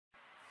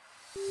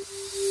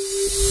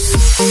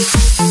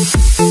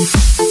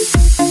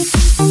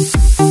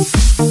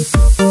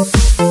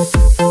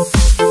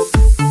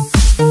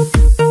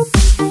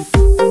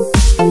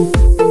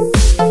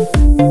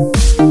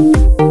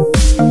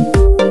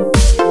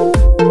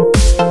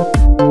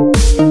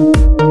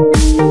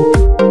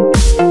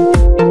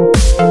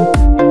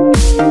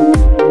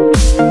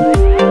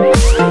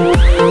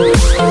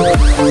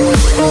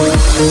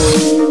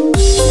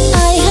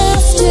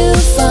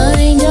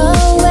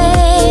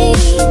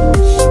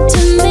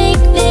To make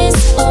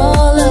this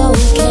all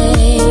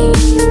okay.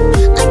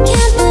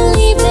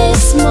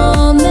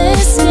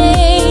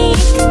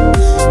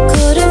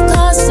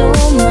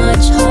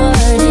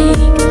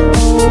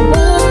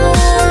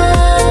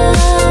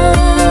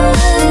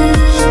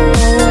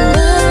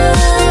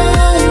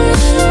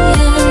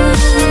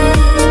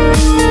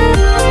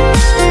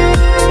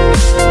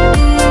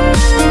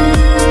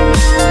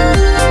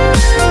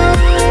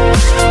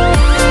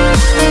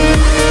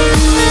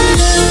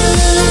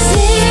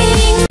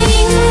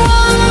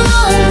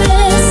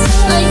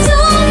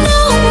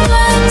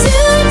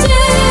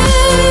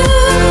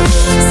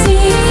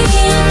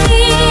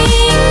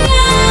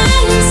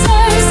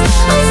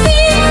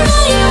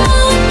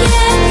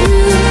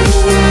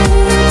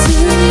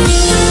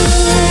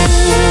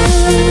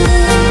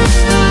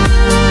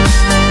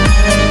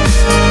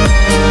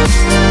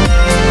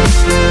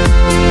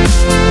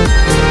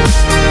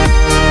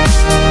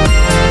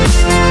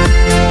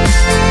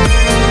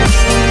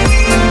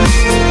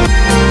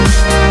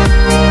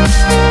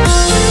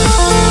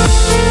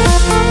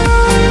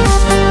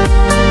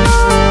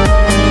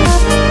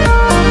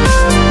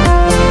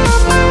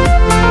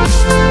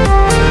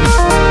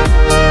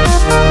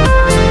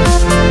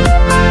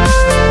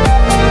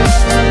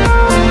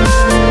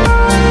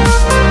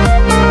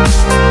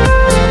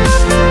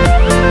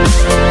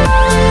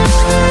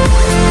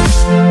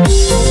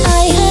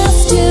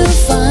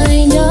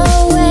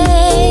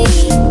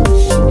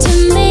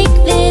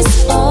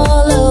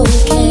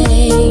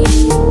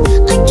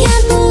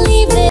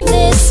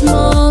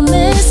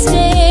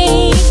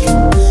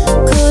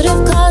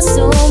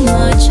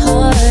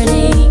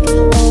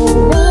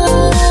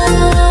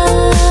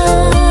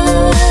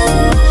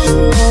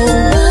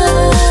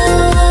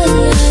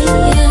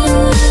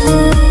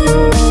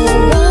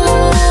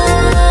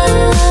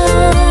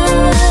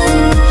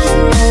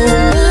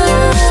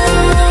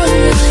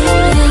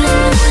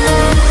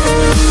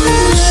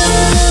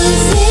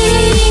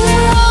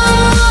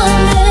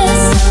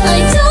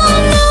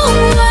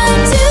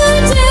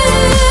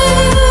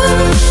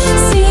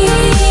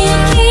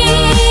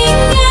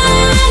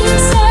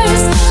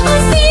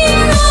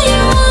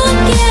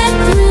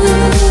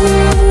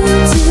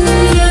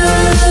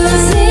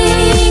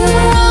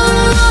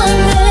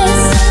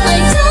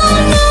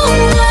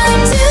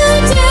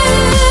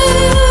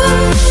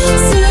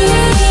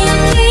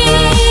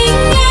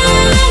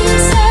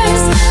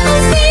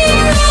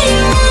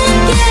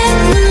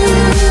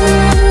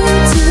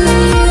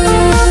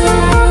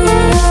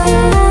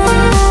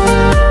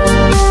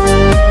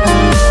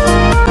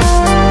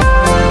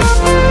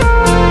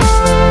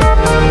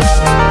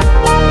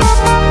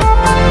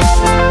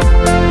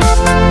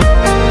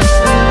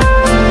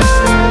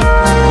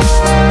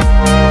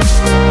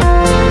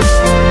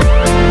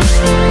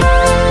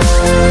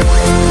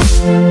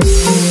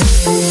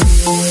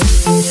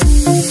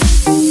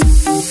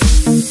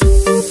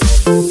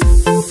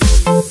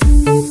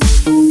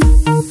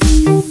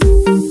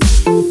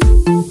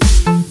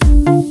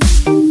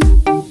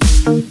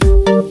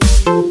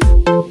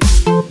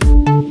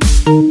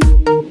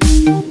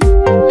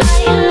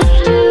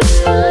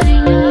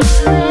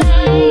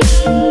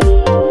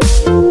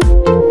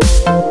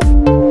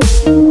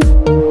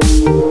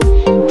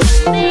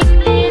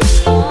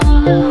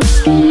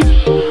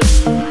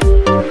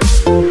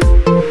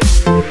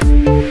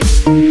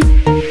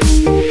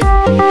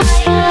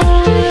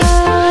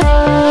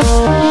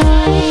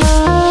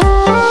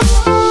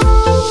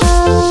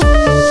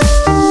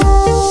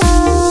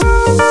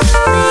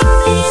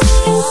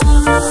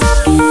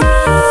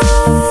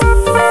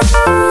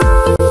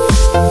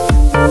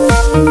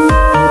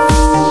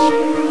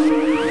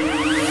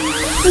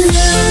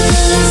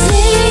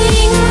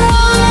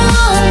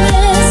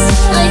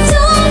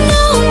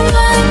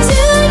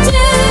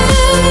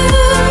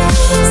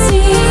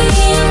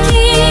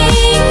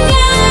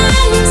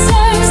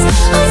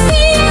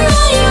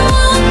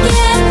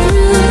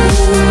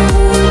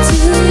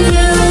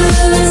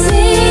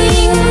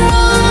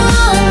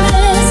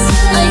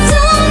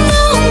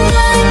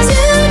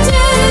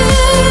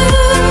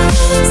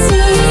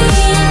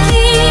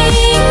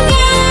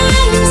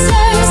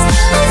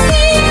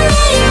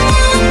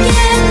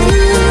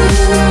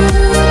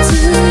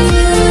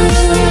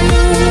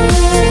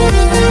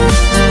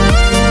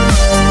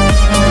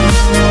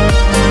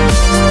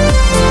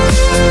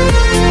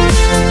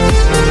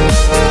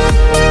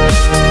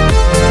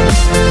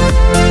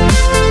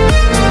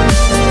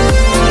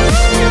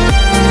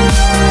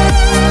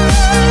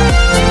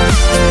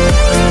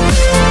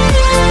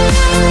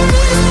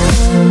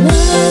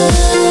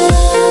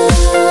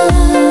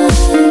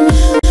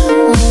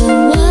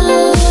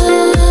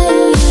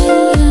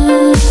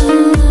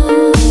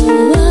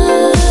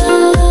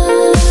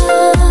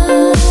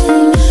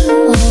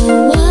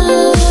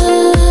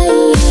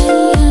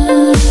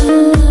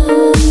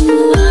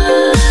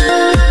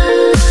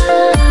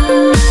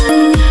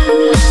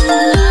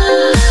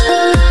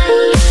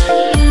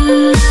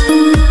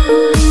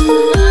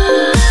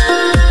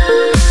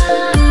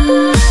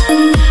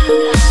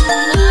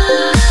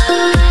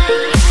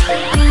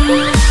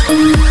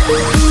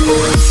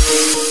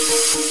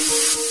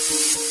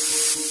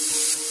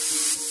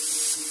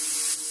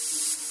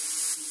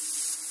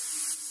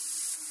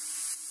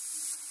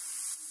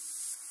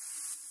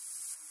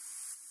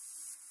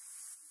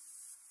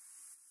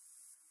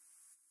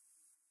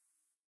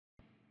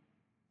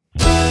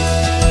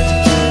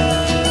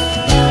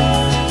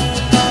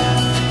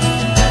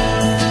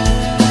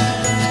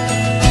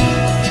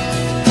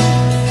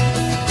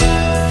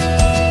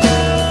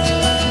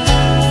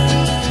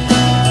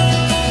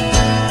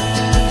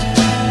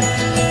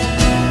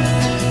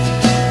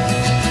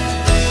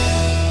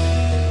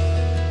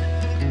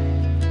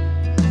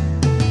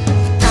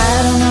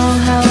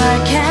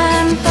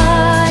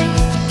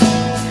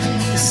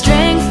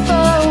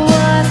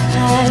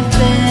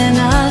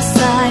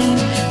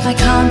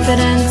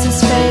 evidence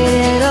is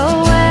faded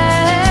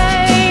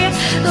away.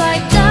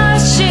 Like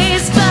dust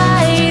she's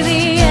by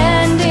the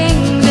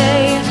ending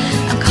day.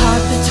 I'm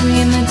caught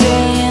between the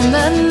day and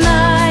the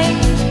night,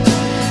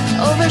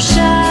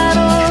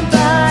 overshadowed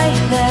by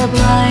their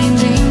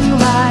blinding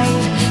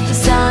light. The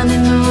sun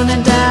and moon,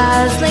 a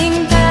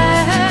dazzling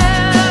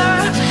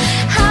pair.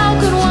 How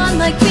could one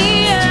like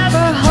me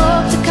ever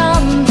hope to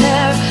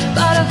compare?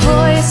 But a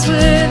voice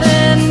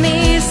within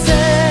me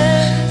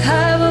said,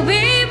 I will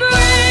be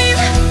brave,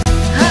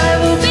 I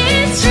will be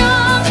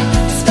strong,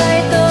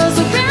 despite those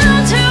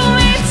around who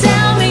may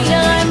tell me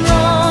I'm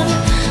wrong.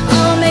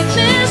 I'll make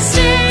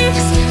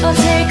mistakes, I'll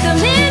take them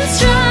in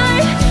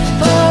stride,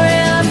 for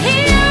I'm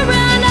here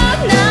and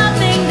I've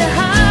nothing to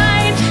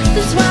hide.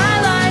 The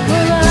twilight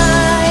will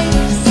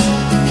rise,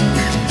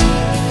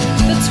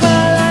 the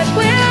twilight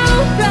will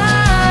rise.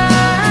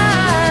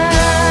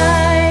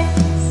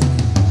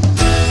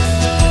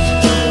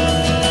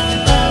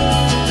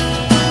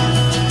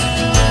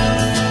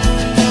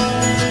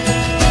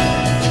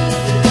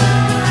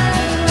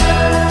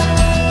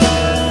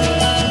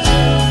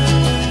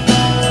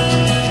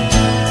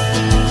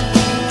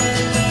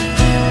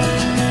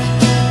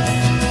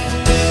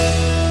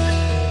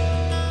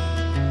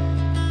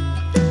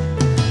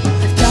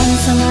 I've done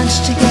so much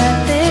to get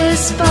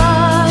this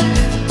far,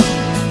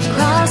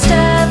 crossed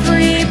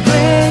every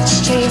bridge,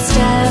 chased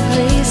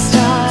every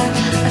star.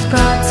 I've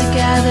brought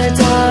together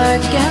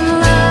dark and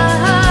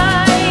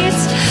light.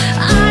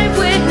 I've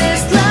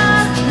witnessed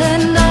love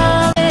and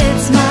all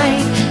its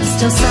might.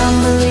 Still some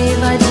believe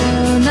I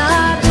do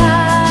not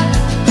have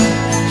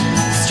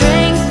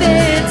strength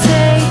it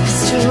takes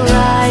to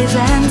rise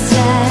and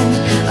stand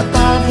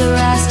above the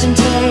rest and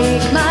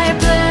take my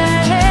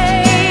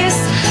place,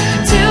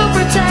 to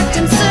protect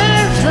and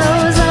serve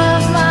those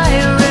of my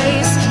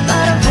race.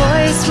 But a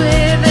voice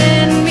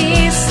within me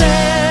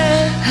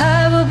said,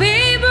 I will be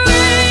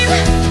brave,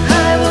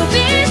 I will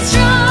be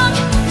strong,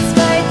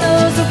 despite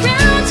those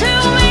around who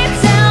may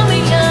tell me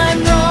I'm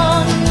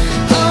wrong.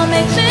 I'll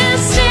make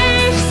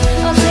mistakes,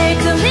 I'll take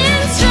them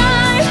in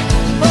stride,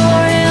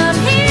 for I'm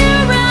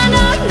here and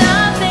I've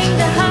nothing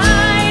to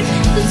hide.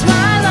 The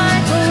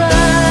twilight will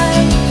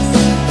rise,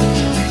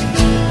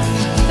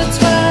 the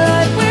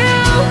twilight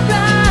will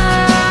rise.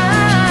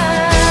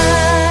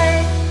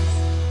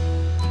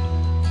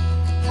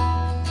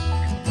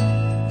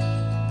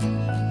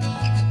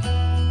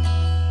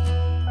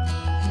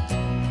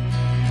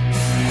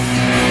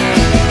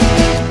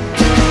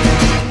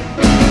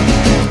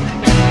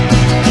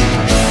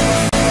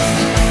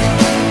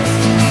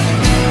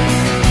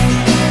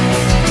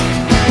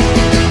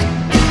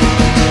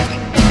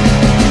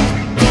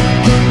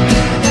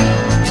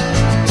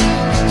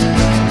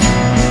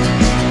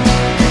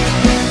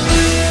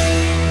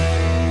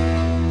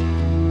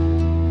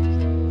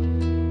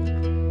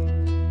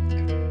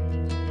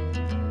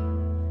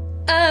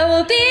 I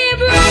will be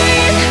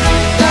brave,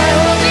 I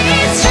will be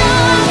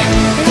strong,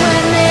 and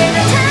when they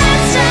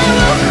detest I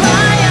will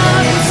cry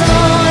out in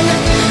song.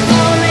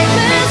 I'll make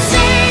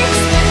mistakes,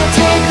 I'll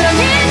take them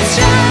in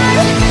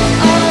stride,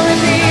 all of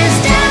these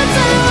doubts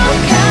I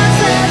will cast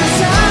them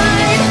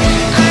aside.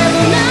 I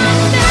will not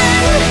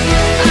bend,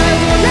 I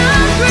will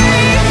not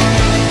break,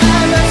 I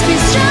must be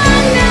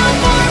strong now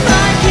for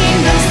my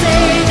kingdom's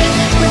sake.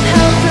 With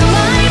help from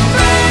my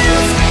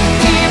friends,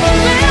 evil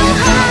will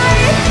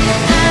hide,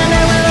 and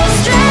I will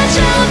stretch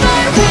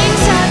over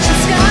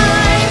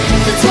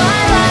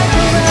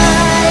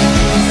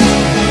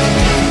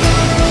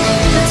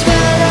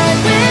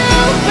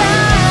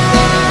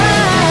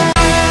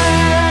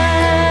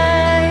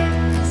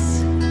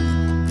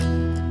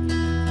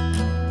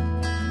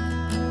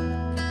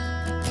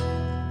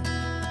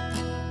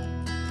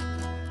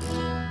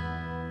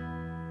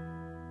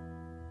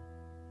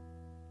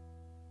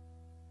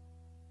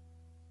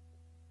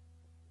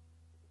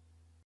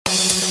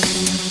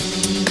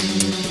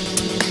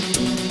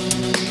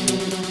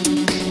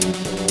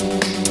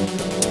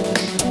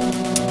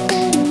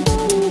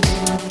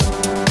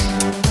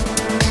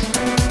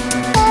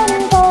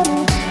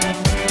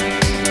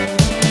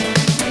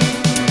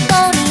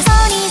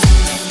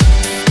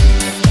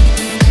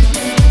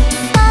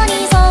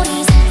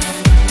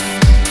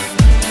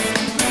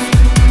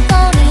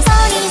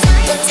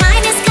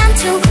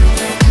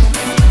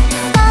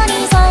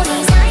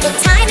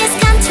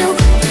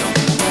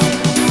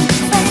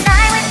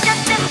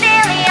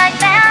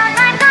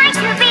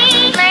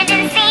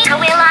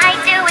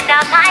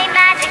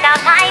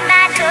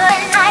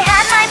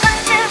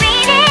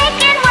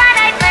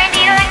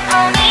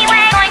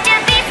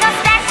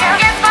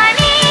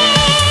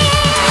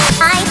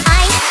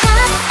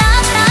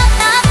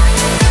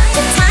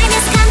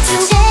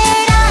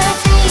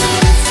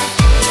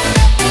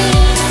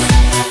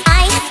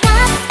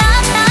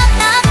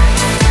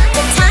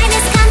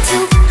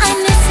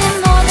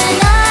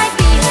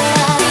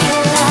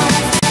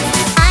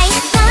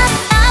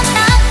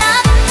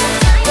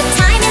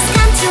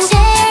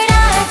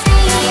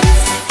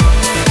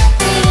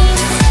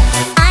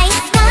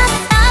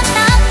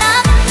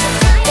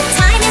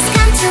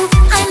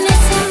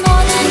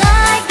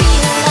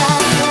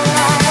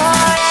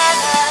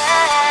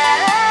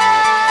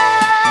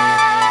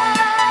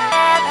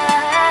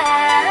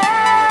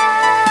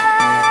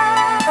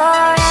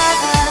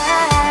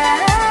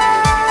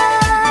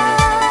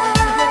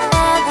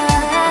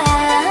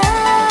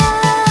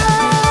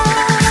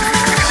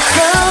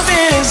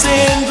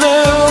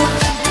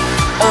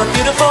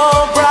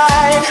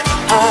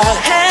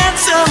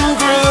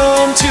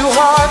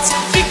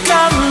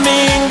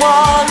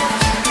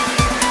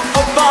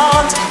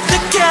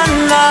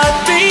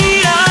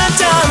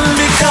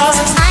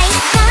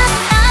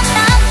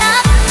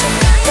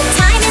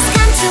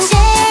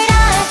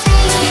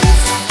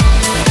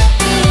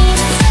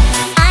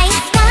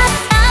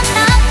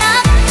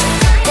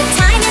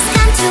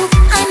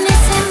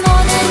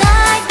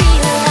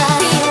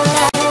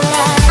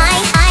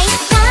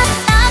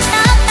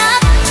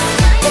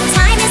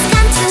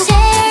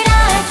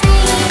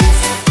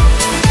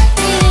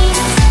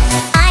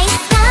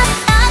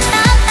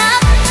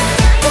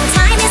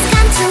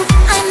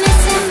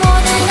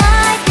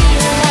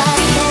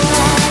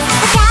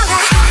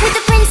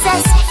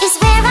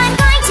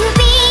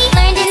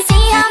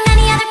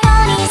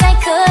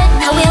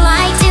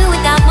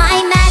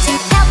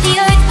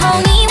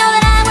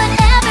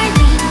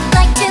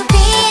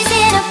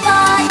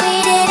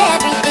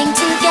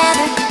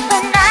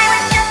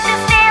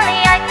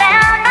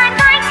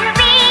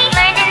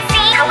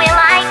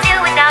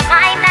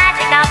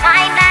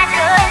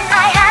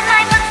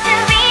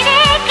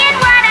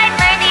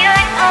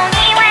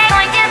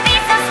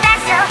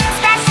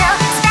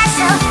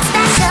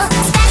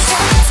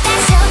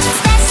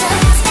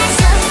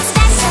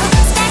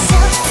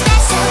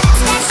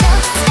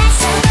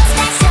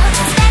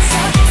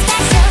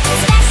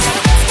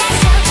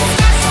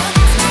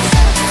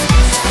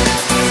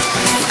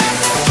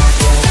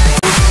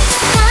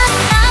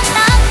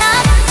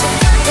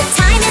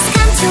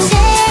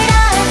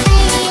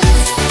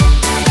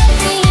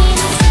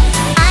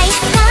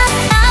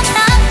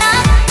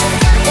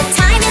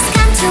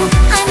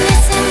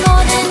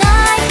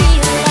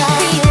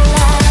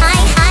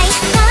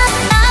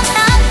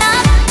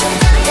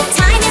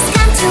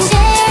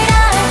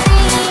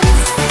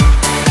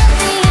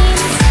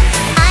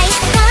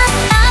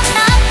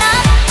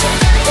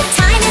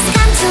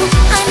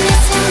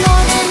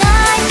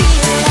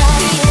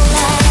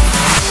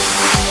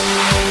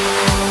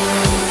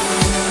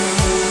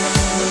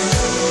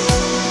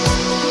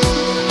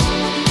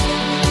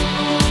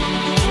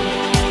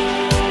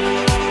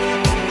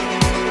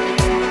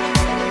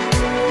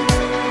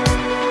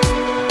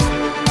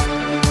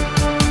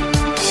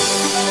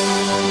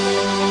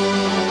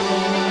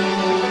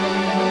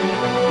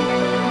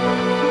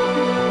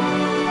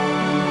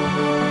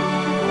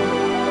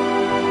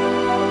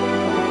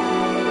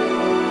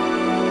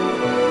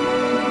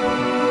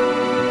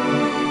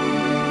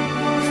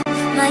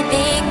my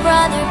big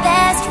brother,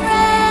 best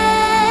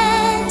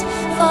friend,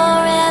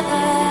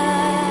 forever,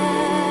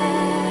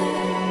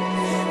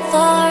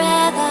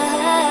 forever.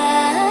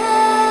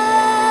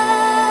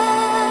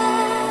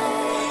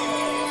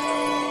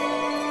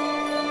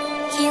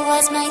 He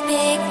was my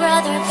big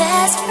brother,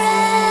 best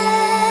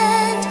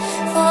friend,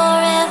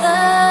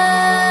 forever.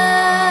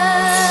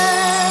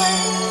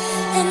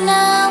 And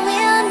now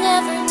we'll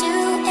never do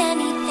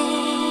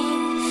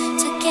anything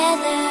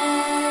together.